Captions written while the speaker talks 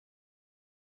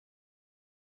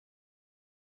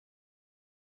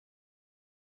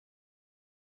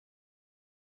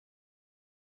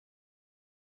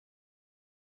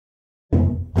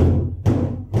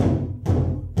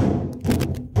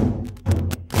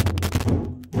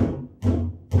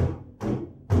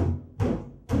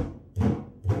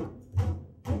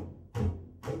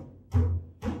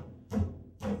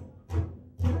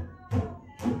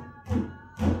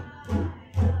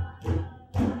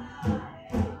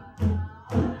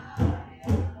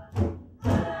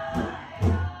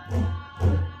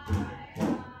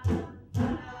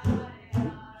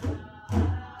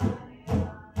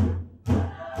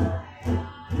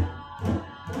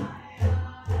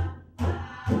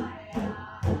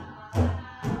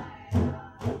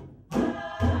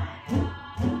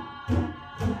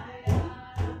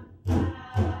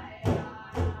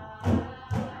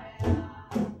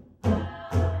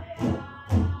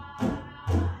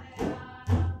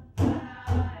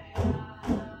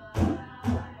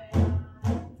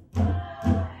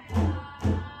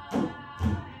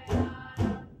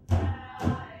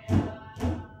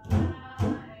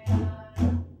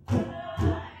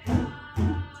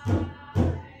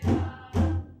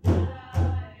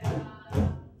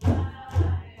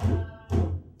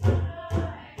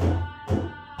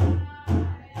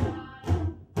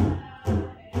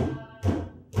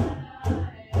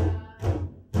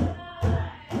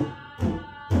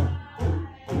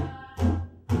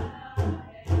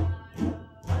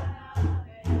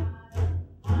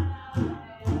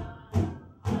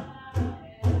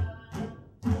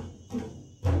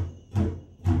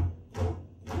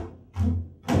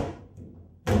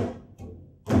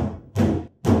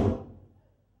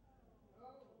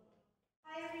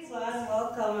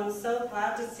welcome. I'm so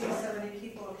glad to see so many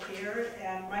people here.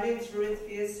 And my name is Ruth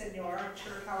Villasenor,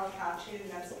 Chiricahua Apache in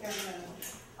Mexican, and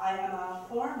I am a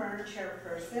former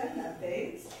chairperson of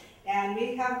BAAITS. And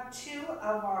we have two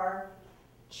of our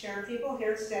chair people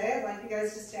here today. I'd like you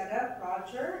guys to stand up.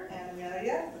 Roger and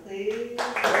Amelia, please.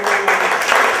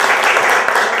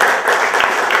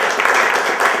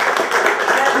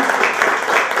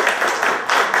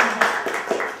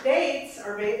 BAAITS,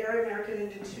 or Bay Area American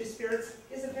Indian Two-Spirits,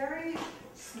 is a very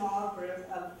small group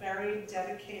of very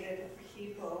dedicated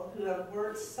people who have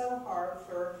worked so hard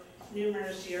for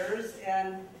numerous years.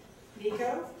 And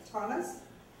Nico, Thomas,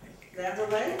 their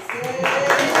legs.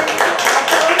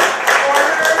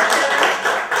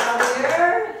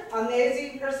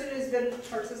 Amazing person who's been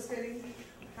participating.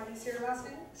 How do you say your last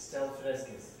name? Stella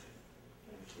Fresquez.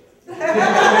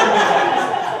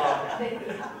 Thank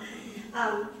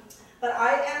you. But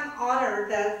I am honored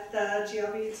that the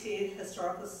GLBT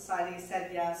Historical Society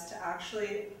said yes to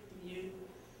actually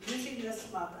using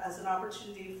this month as an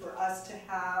opportunity for us to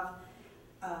have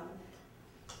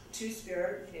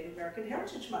Two-Spirit Native American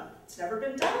Heritage Month. It's never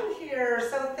been done here,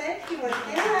 so thank you again.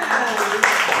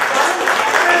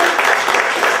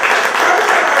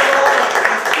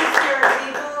 Two-Spirit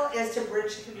people is to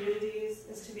bridge communities,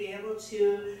 is to be able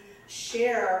to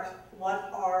share what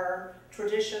our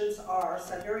traditions are.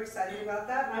 So I'm very excited about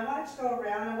that. And I wanted to go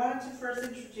around. I wanted to first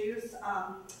introduce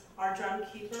our drum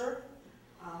keeper,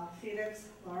 Phoenix.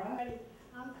 Laura.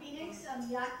 I'm Phoenix. I'm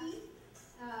Yaqui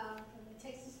from the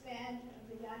Texas band of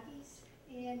the Yaquis.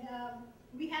 And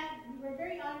we were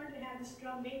very honored to have this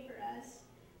drum made for us.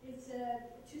 It's a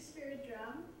Two-Spirit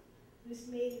drum. It was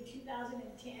made in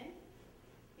 2010.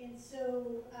 And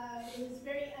so it was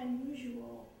very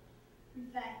unusual. In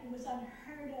fact, it was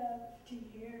unheard of to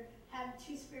have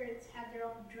Two-Spirits have their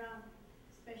own drum,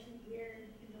 especially here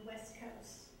in the West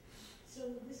Coast.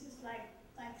 So this is like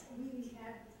we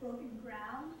have broken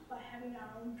ground by having our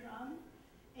own drum.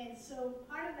 And so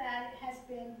part of that has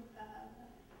been,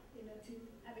 to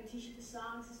have a teach the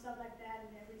songs and stuff like that,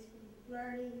 and everybody's been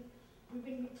learning. We've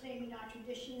been reclaiming our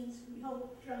traditions. We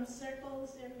hold drum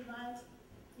circles every month.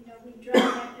 We drum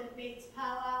at the BAAITS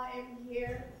powwow every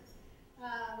year.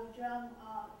 We drum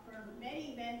for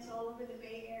many events all over the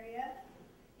Bay Area,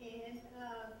 and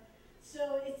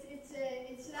so it's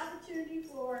an opportunity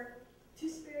for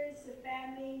Two-Spirits, the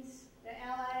families, the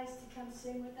allies to come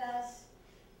sing with us,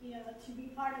 to be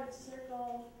part of the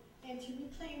circle and to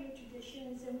reclaim the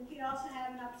traditions. And we can also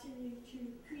have an opportunity to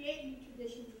create new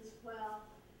traditions as well.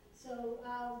 So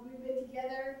we've been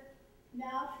together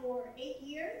now for 8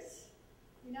 years,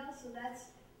 so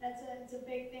it's a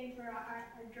big thing for our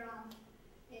drum.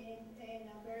 And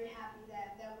I'm very happy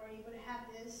that we're able to have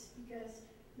this, because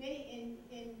in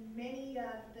many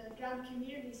of the drum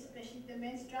communities, especially the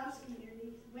men's drums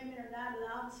community, women are not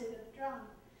allowed to sit at the drum.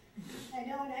 I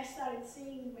know when I started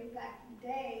singing way back in the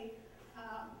day,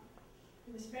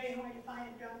 it was very hard to find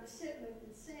a drum to sit with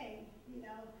and sing,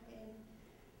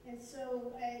 and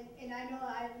so and I know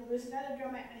there was another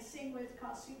drum I sing with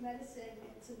called Sweet Medicine.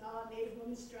 It's an all-Native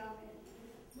women's drum.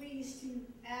 We used to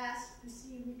ask to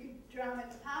see if we could drum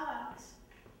at the powwows.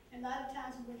 And a lot of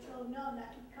times we were told no,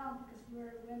 not to come because we're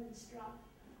a women's drum,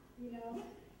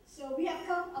 So we have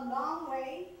come a long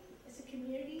way as a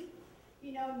community.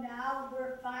 Now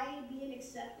we're finally being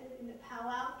accepted in the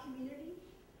powwow community.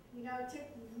 It took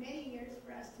many years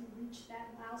for us to reach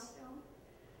that milestone.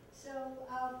 So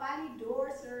finally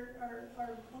doors are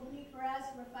opening for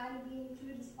us. We're finally being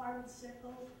included as part of the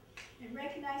circle and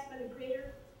recognized by the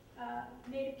greater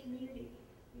Native community.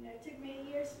 It took many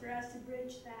years for us to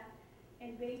bridge that,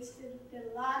 and BAAITS did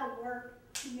a lot of work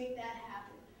to make that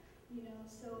happen.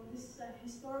 So this is a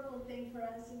historical thing for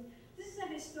us, and this is a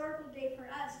historical day for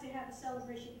us to have a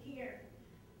celebration here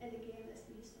at the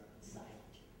GLBT Historical Society.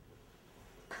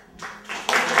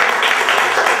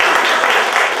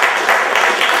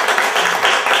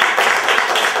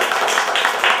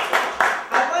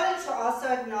 I wanted to also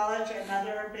acknowledge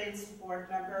another BAAITS board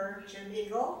member, Jim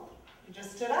Eagle. You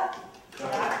just stood up.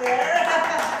 Back there.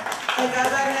 And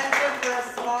as I mentioned, we're a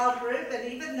small group, and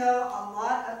even though a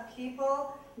lot of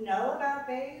people know about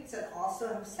BAAITS and also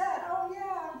have said, oh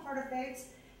yeah, I'm part of BAAITS,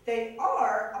 they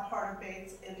are a part of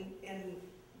BAAITS in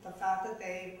the fact that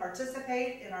they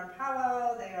participate in our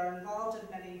powwow, they are involved in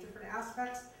many different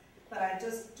aspects, but I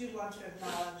just do want to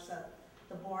acknowledge that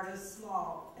the board is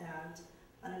small and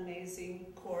an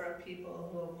amazing core of people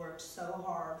who have worked so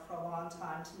hard for a long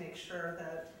time to make sure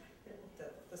that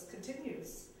this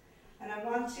continues. And I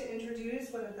want to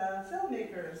introduce one of the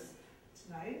filmmakers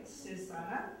tonight,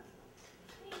 Susana.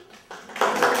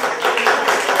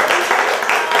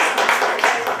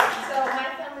 So my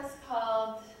film is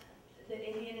called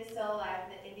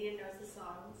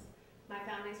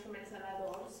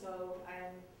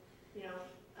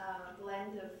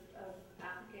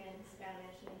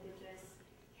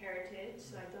heritage,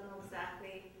 so I don't know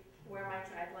exactly where my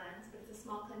tribe lands, but it's a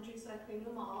small country, so I claim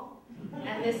them all.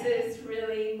 And this is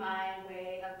really my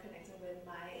way of connecting with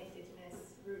my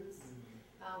indigenous roots.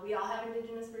 We all have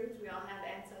indigenous roots, we all have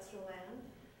ancestral land,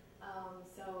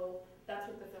 so that's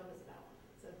what the film is about.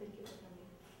 So thank you for coming.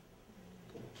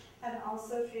 And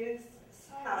also, if you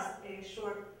have a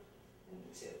short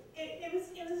too. It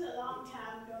was a long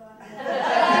time ago.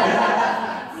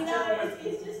 You know,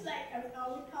 it's just like, I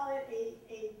would call it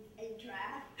a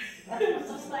draft. It's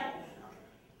just like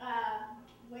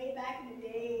way back in the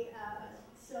day.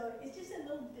 So it's just a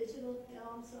little digital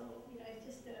film. So, you know, it's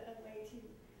just a way to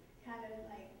kind of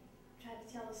like try to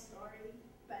tell a story,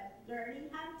 but learning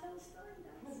how to tell a story.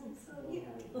 So, you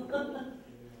know.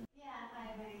 Yeah,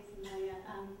 hi, my name is Amelia.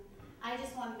 I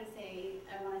just wanted to say,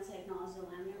 I wanted to acknowledge the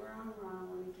land that we're on. We're on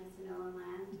Women-Casanova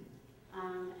land.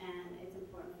 And it's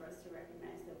important for us to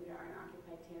recognize that we are an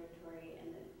occupied territory and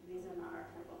that these are not our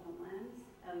tribal homelands,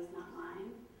 at least not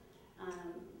mine.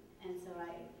 And so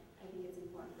I think it's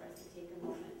important for us to take a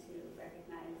moment to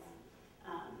recognize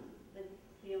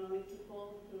the Ohlone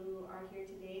people who are here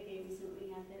today. They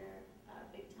recently had their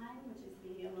big time, which is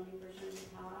the Ohlone version of the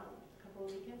powwow a couple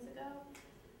of weekends ago.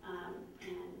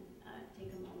 And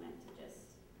take a moment to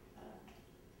just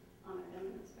honor them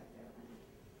and respect their land.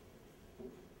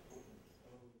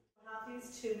 We'll have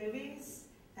these two movies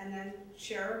and then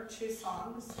share two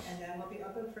songs, and then we'll be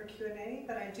open for Q&A.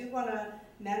 But I do want to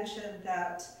mention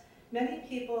that many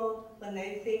people, when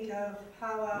they think of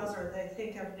powwows or they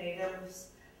think of natives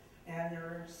and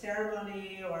their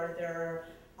ceremony or their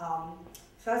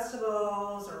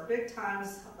festivals or big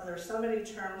times, there's so many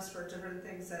terms for different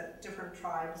things that different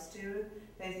tribes do.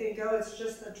 They think, oh, it's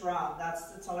just a drum.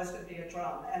 It's always going to be a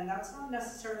drum. And that's not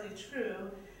necessarily true.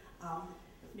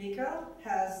 Miko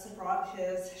has brought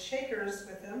his shakers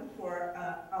with him for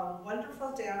a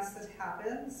wonderful dance that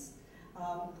happens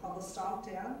called the Stomp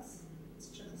Dance. It's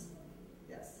Chickasaw.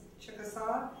 Yes,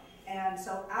 Chickasaw. And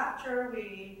so after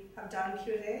we have done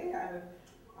Q&A,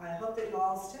 I hope that you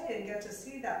all stay and get to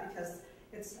see that, because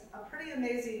it's a pretty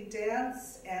amazing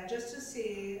dance, and just to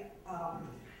see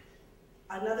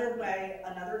another way,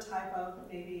 another type of,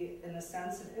 maybe in a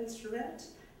sense, an instrument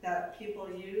that people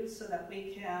use so that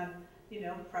we can, you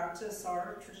know, practice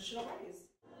our traditional ways.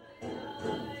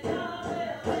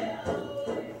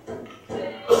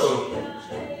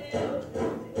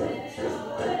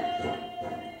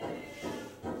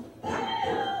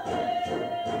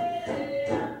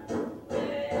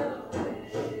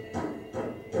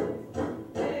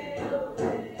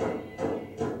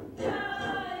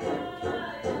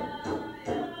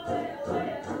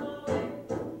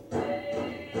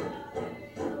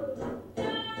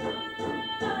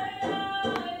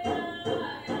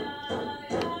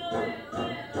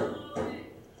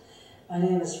 My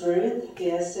name is Ruth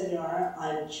Diaz Senor.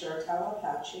 I'm Chiricahua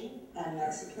Apache and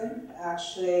Mexican.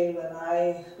 Actually, when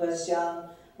I was young,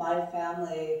 my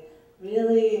family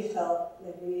really felt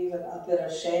maybe even a bit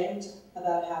ashamed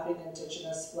about having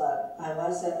indigenous blood. I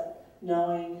wasn't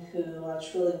knowing who I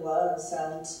truly was,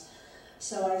 and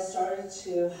so I started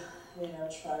to,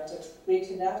 try to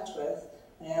reconnect with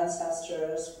my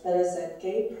ancestors. But as a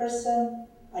gay person,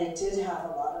 I did have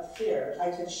a lot of fear. I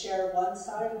could share one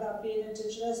side about being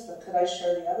indigenous, but could I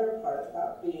share the other part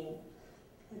about being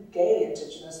a gay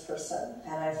indigenous person?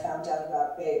 And I found out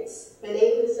about BAAITS. My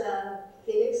name is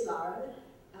Phoenix Lara,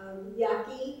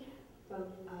 Yaqui from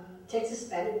Texas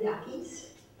Band Yaquis.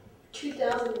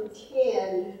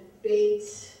 2010,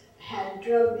 BAAITS had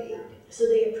drum made, so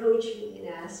they approached me and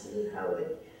asked me how I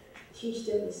would teach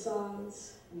them the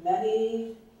songs.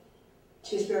 Many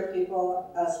Two-Spirit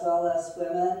people, as well as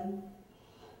women,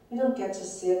 we don't get to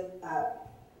sit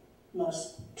at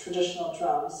most traditional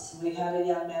drums. We had a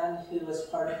young man who was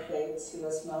part of BAAITS. He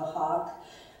was Mohawk,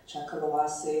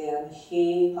 Chakawasi, and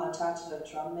he contacted a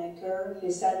drum maker.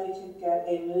 He said we could get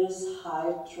a moose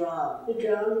hide drum. The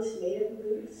drum is made of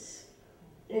moose,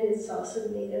 and it's also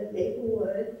made of maple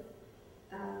wood.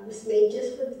 It's made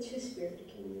just for the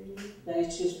Two-Spirit community. Many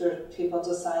Two-Spirit people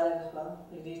decided, well,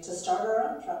 we need to start our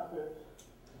own drum group.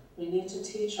 We need to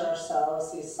teach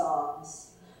ourselves these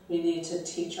songs. We need to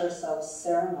teach ourselves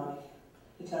ceremony,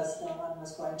 because no one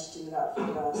was going to do that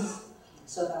for us.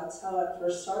 So that's how it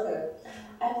first started.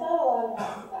 I thought a lot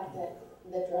about the fact that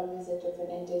the drum is a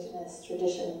different indigenous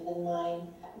tradition than mine.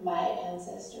 My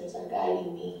ancestors are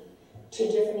guiding me to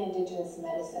different indigenous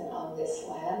medicine on this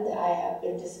land. I have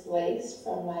been displaced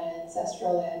from my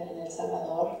ancestral land in El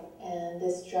Salvador, and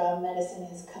this drum medicine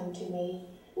has come to me.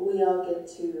 We all get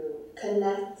to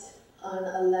connect on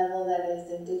a level that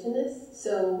is indigenous.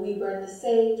 So we burn the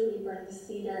sage, we burn the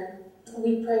cedar,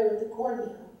 we pray with the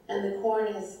cornmeal. And the corn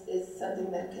is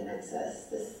something that connects us.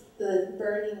 The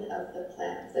burning of the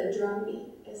plant, the drumbeat,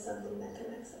 is something that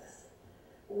connects us.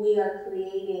 We are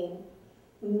creating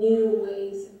new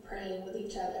ways of praying with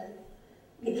each other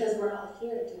because we're all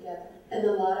here together. And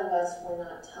a lot of us were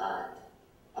not taught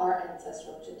our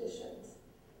ancestral traditions.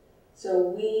 So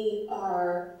we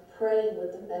are praying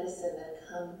with the medicine that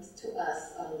comes to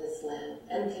us on this land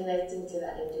and connecting to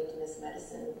that indigenous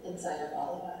medicine inside of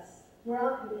all of us. We're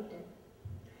all connected.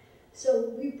 So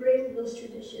we bring those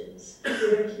traditions. We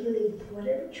are healing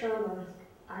whatever trauma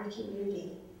our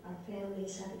community, our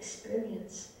families have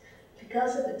experienced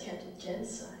because of attempted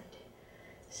genocide.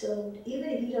 So even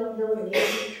if you don't know any of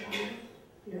your trauma,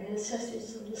 your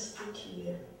ancestors are listening to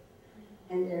you,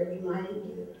 and they're reminding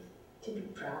you to be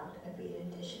proud of being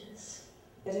indigenous.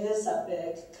 It is a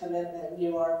big commitment.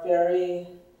 You are very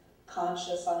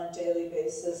conscious on a daily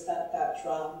basis that that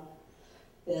drum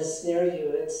is near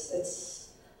you. It's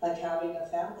like having a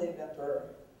family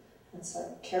member. It's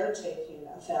like caretaking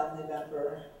a family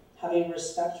member, having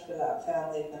respect for that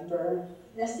family member.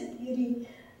 That's the beauty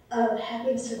of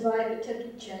having survived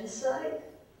attempted genocide,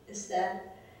 is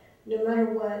that no matter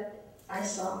what, our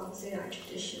songs and our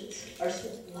traditions are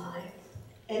still alive.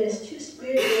 And as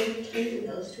Two-Spirit, we're retaining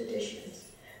those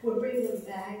traditions. We're bringing them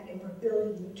back and we're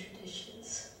building new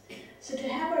traditions. So to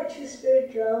have our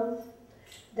Two-Spirit drum,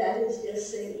 that is just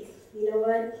saying, you know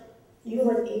what? You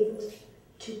weren't able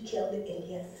to kill the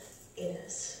Indian in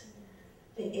us.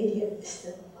 The Indian is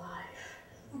still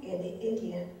alive, and the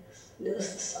Indian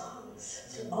knows the songs.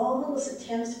 So all those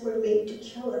attempts were made to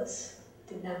kill us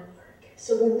did not work.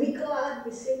 So when we go out and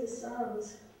we sing the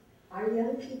songs, our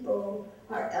young people,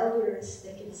 our elders,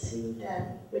 they can see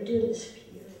that we're doing this for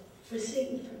you. We're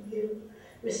singing for you.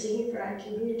 We're singing for our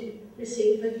community. We're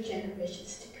singing for the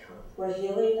generations to come. We're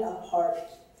healing a part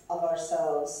of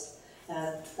ourselves.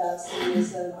 And that's the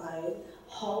reason I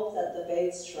hope that the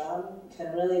BAAITS drum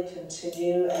can really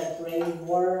continue and bring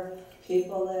more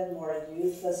people in, more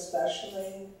youth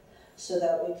especially, so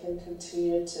that we can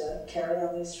continue to carry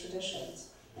on these traditions.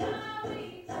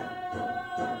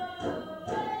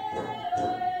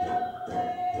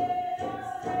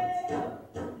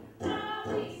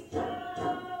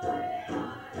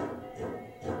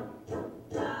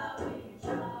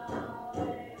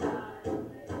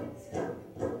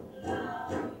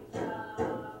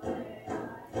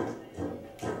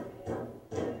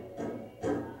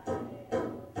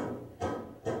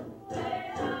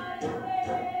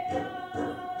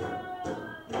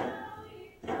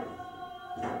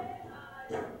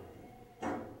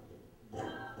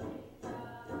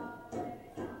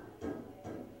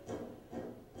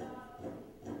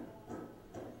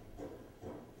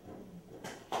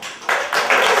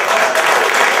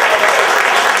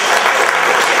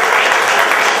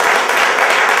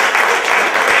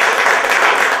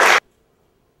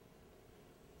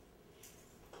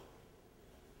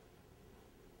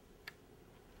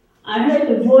 I heard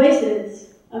the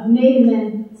voices of Native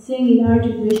men singing our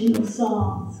traditional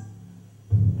songs.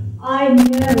 I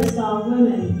never saw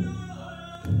women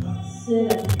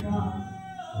sit at the drum.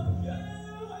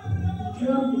 The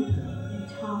drum beat and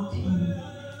talked to me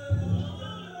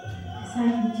as I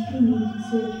continued to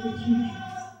search for teachers.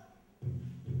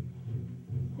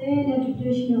 Then a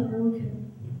traditional elder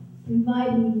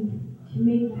invited me to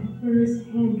make my first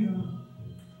hand drum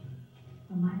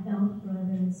for my elder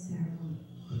brother's ceremony.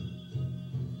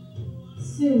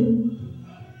 Soon,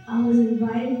 I was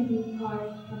invited to be part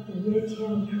of the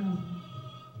red-tailed drum,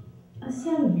 a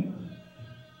seven drum.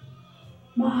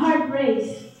 My heart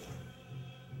raced,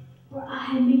 for I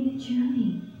had made the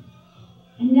journey,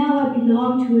 and now I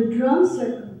belonged to a drum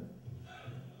circle.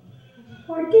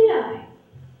 Or did I?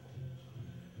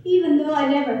 Even though I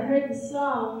never heard the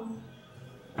songs,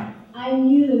 I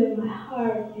knew them in my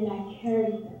heart and I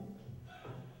carried them.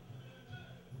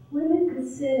 Women could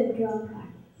sit at drum practice,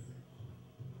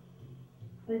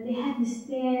 but they had to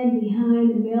stand behind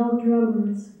the male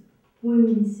drummers when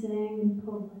we sang in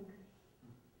public.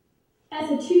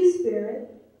 As a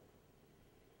Two-Spirit,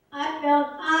 I felt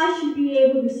I should be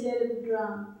able to sit at the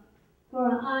drum,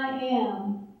 for I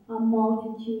am a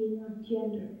multitude of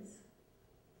genders.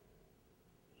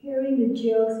 Hearing the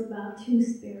jokes about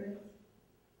Two-Spirits,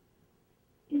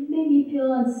 it made me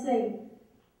feel unsafe.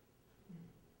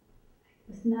 I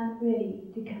was not ready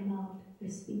to come out or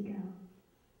speak out.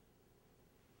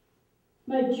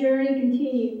 My journey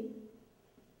continued,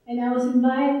 and I was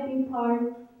invited to be part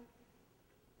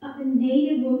of a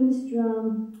Native woman's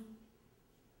drum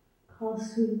called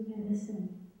Sweet Medicine.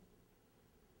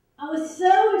 I was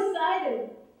so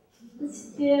excited, but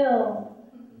still,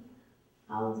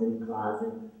 I was in the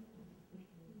closet.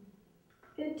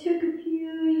 It took a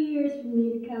few years for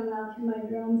me to come out to my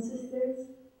drum sisters.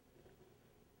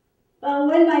 But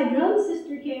when my drum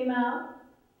sister came out,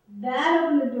 that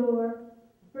opened the door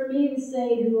for me to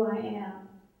say who I am.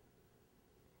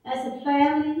 As a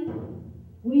family,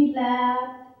 we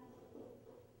laughed,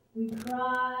 we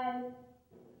cried,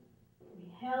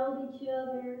 we held each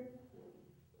other,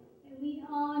 and we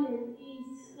honored each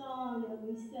song that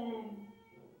we sang.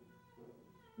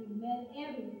 We met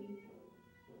every week,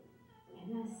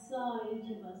 and I saw each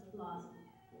of us blossom.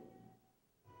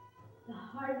 The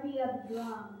heartbeat of the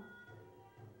drum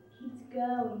keeps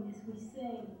going as we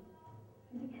sing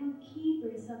and become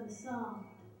keepers of the song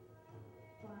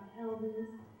for our elders,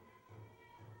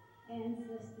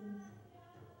 ancestors,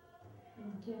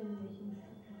 and generations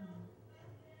to come.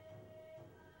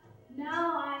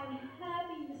 Now I'm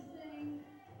happy to sing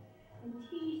and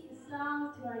teach the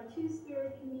songs to our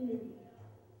Two-Spirit community.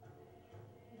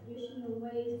 Additional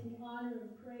ways to honor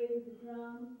and pray with the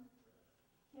drum.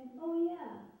 And oh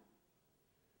yeah,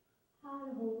 how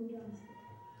to hold a drumstick.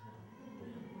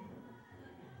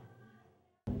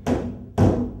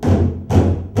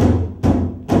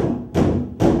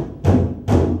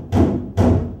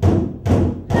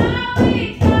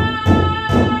 We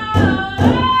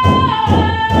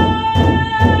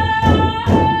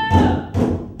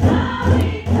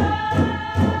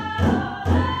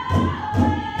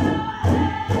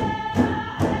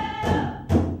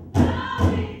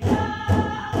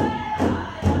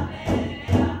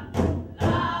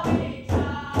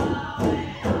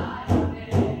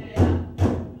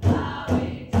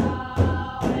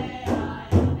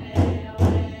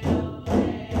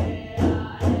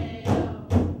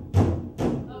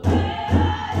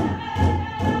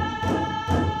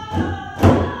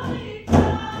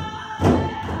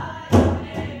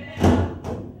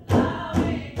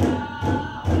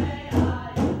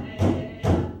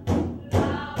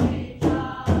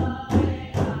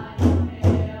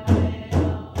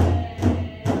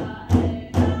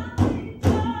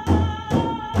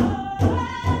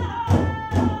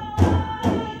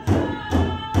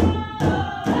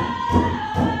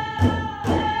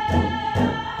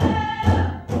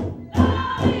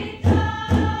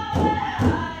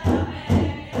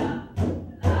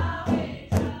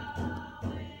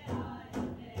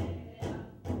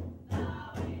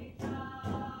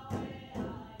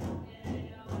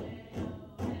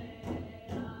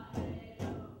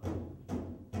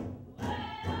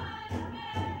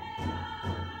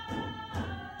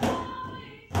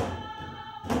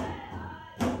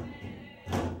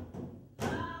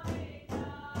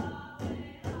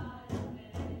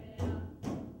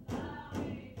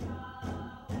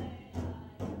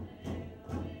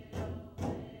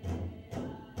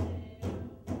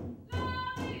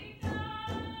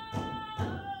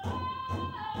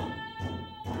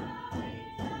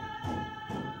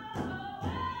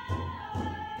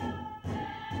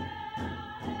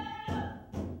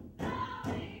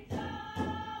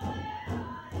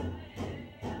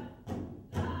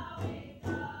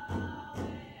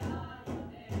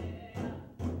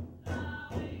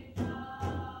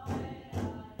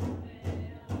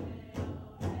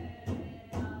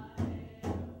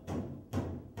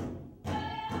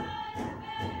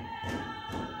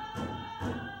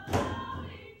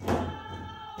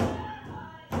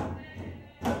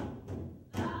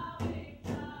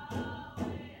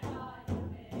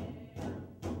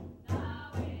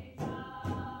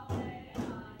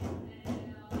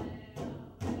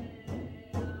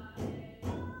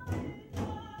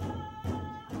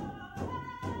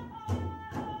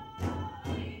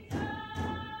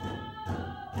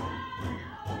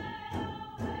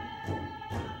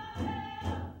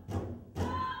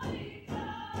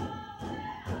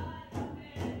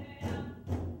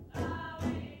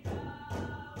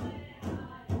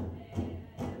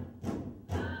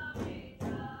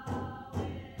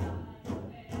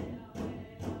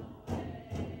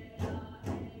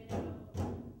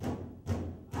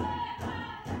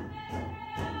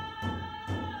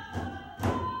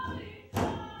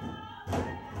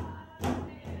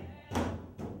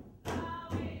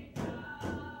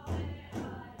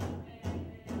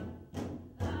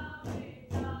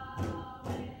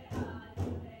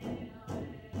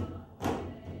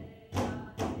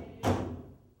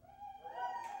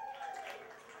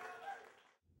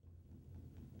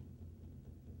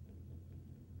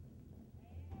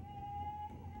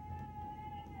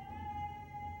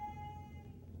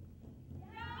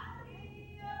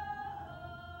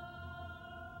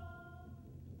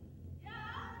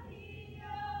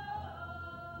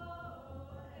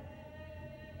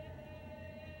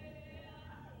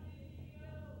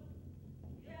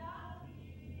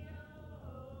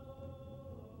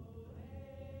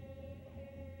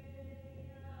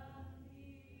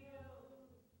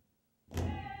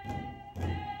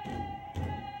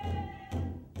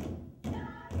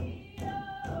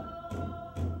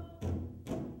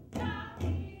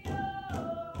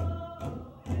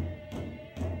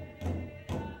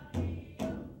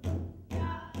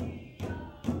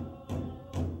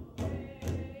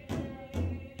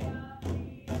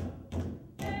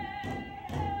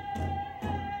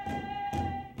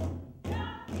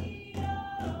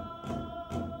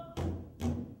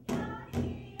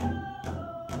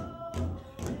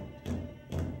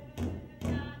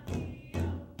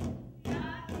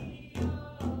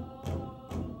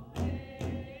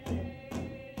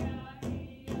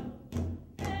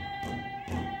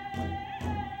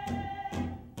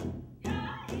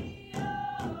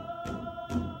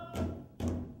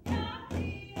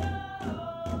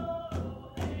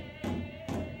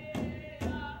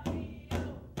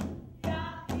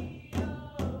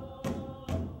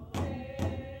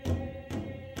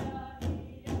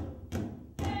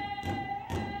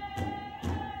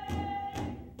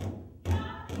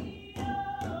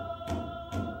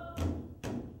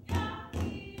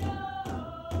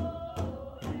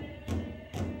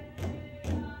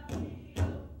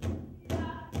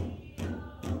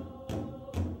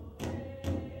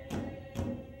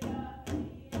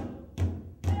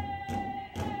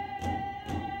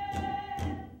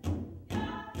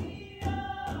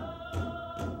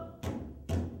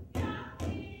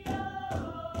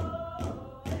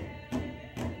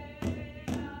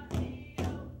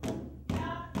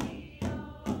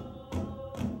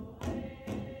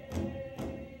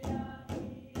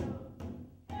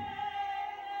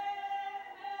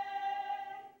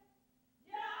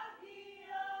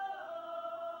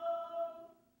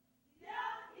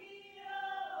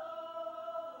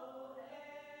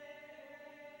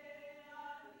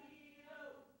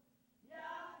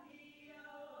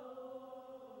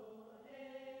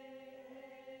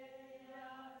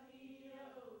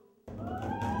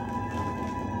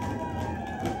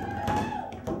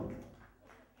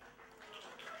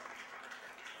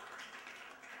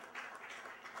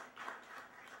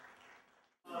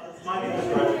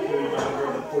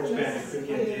George Band of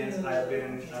Cricket Dance. I've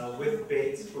been with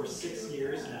BAAITS for 6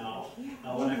 years now.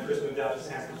 When I first moved out to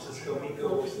San Francisco,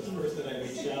 Miko was the first that I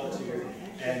reached out to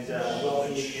and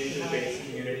welcomed me into the BAAITS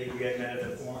community. We had met at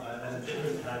a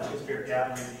different Two-Spirit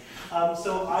gathering.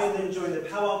 So I then joined the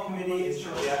powwow committee and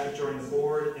shortly after joined the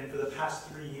board, and for the past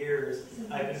 3 years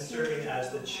I've been serving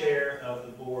as the chair of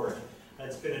the board.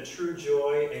 It's been a true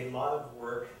joy, a lot of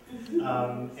work,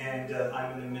 and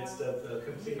I'm in the midst of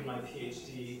completing my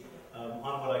PhD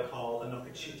on what I call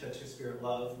Anokachita, Two-Spirit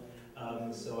Love.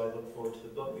 So I look forward to the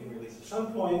book being released at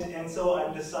some point, and so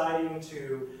I'm deciding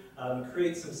to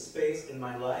create some space in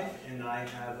my life, and I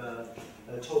have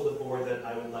told the board that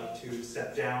I would like to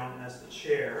step down as the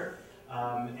chair,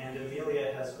 and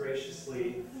Amelia has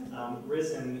graciously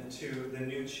risen to the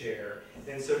new chair.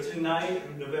 And so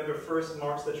tonight, November 1st,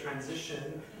 marks the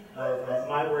transition of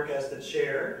my work as the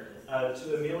chair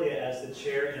to Amelia as the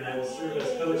chair, and I will serve as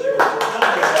co-chair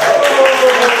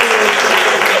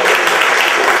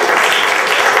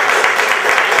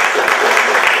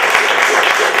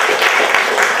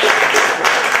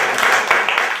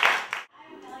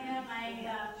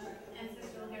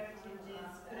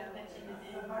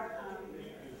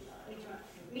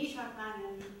Michoacan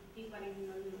and people in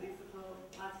New Mexico,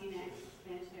 Latinx,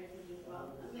 Spanish heritage as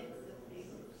well, a mix of things.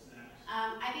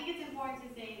 I think it's important to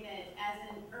say that as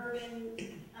an urban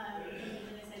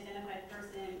indigenous identified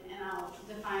person, and I'll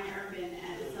define urban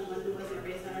as someone who wasn't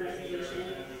raised on a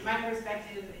reservation, my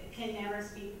perspective can never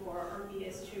speak for or be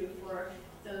as true for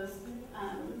those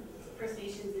First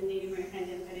Nations and Native American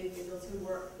identified individuals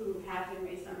who have been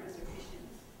raised on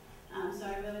reservations. So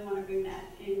I really want to bring that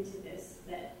into this,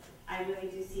 that I really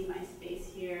do see my space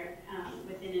here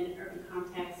within an urban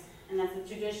context, and that's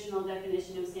a traditional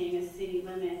definition of saying a city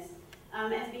limits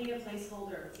as being a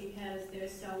placeholder, because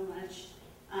there's so much,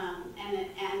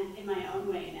 and in my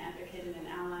own way, an advocate and an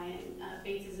ally, and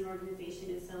BAAITS as an organization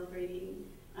is celebrating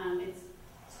its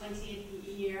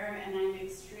 20th year, and I'm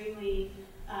extremely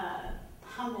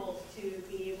humbled to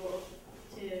be able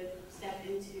to step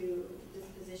into this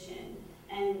position.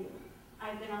 And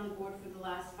I've been on the board for the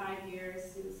last 5 years,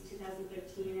 since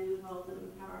 2013, and involved in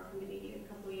the Power Committee a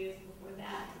couple of years before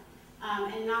that.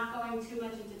 And not going too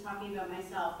much into talking about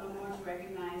myself, but more to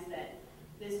recognize that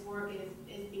this work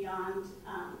is beyond,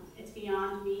 it's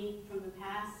beyond me from the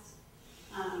past.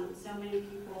 So many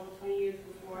people, 20 years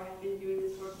before, have been doing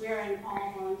this work. We are an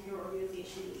all-volunteer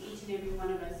organization. Each and every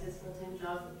one of us has full-time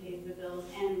jobs that pay the bills,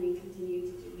 and we continue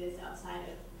to do this outside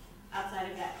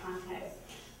of that context.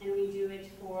 And we do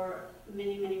it for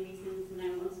many, many reasons, and I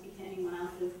won't speak to anyone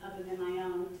else's other than my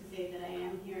own to say that I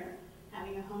am here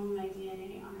having a home in my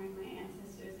DNA, honoring my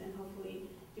ancestors, and hopefully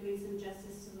doing some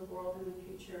justice to the world in the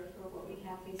future for what we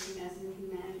have facing us in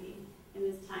humanity in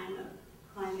this time of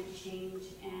climate change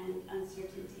and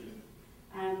uncertainty.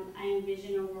 I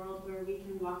envision a world where we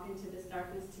can walk into this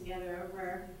darkness together,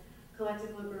 where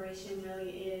collective liberation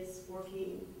really is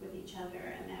working with each other,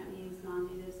 and that means